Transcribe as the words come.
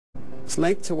Its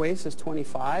length to waist is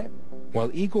 25.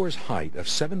 While Igor's height of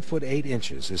 7'8"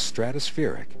 is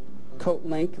stratospheric, Coat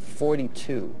length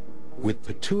 42. with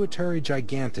pituitary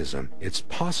gigantism, it's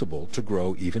possible to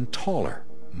grow even taller,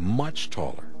 much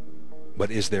taller.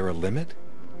 But is there a limit?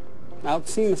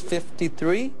 Outseen is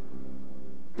 53.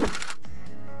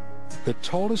 The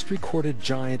tallest recorded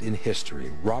giant in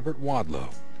history, Robert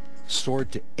Wadlow,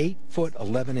 soared to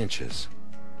 8'11".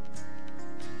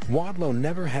 Wadlow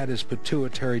never had his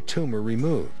pituitary tumor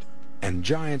removed, and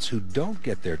giants who don't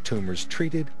get their tumors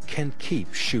treated can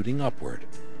keep shooting upward.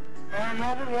 I'm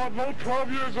Robert Wadlow,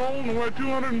 12 years old, and weigh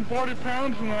 240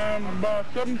 pounds, and I'm about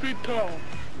 7 feet tall.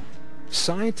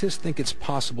 Scientists think it's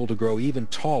possible to grow even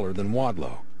taller than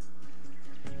Wadlow,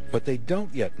 but they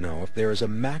don't yet know if there is a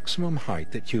maximum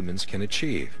height that humans can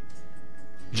achieve.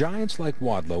 Giants like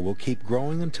Wadlow will keep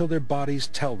growing until their bodies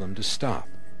tell them to stop.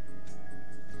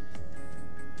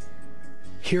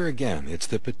 Here again, it's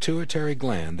the pituitary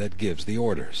gland that gives the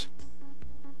orders.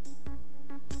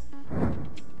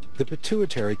 The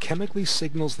pituitary chemically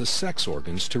signals the sex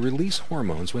organs to release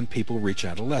hormones when people reach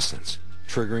adolescence,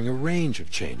 triggering a range of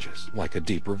changes, like a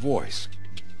deeper voice.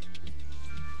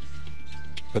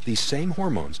 But these same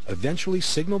hormones eventually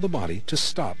signal the body to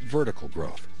stop vertical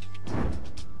growth.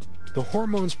 The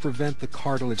hormones prevent the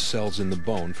cartilage cells in the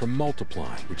bone from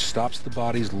multiplying, which stops the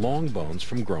body's long bones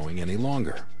from growing any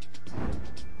longer.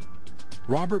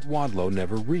 Robert Wadlow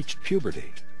never reached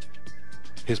puberty.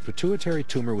 His pituitary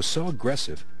tumor was so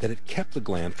aggressive that it kept the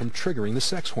gland from triggering the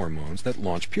sex hormones that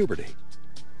launch puberty.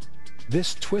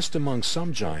 This twist among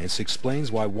some giants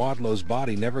explains why Wadlow's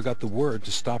body never got the word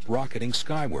to stop rocketing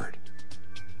skyward.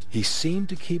 He seemed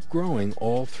to keep growing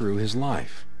all through his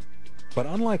life. But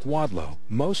unlike Wadlow,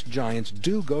 most giants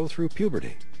do go through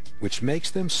puberty, which makes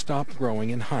them stop growing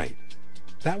in height.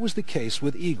 That was the case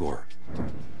with Igor.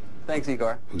 Thanks,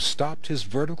 Igor. Who stopped his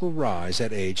vertical rise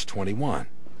at age 21.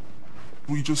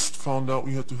 We just found out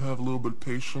we had to have a little bit of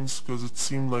patience because it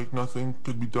seemed like nothing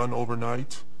could be done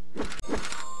overnight.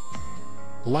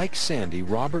 Like Sandy,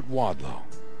 Robert Wadlow,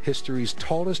 history's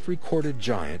tallest recorded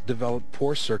giant, developed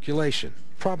poor circulation,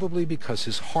 probably because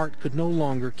his heart could no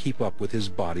longer keep up with his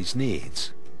body's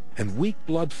needs, and weak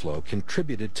blood flow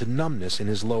contributed to numbness in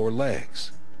his lower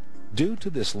legs. Due to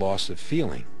this loss of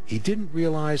feeling, he didn't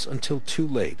realize until too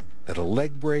late that a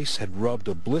leg brace had rubbed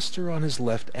a blister on his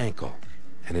left ankle.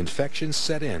 An infection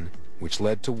set in, which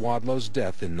led to Wadlow's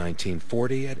death in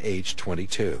 1940 at age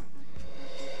 22.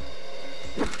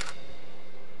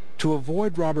 To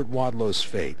avoid Robert Wadlow's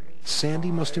fate, Sandy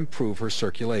must improve her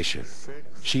circulation.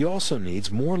 She also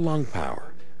needs more lung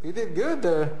power. You did good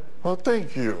there. Well,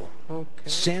 thank you. Okay.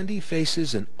 Sandy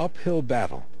faces an uphill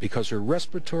battle because her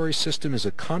respiratory system is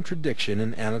a contradiction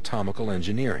in anatomical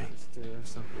engineering.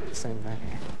 Let's do the same thing.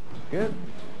 Good.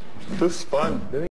 This is fun.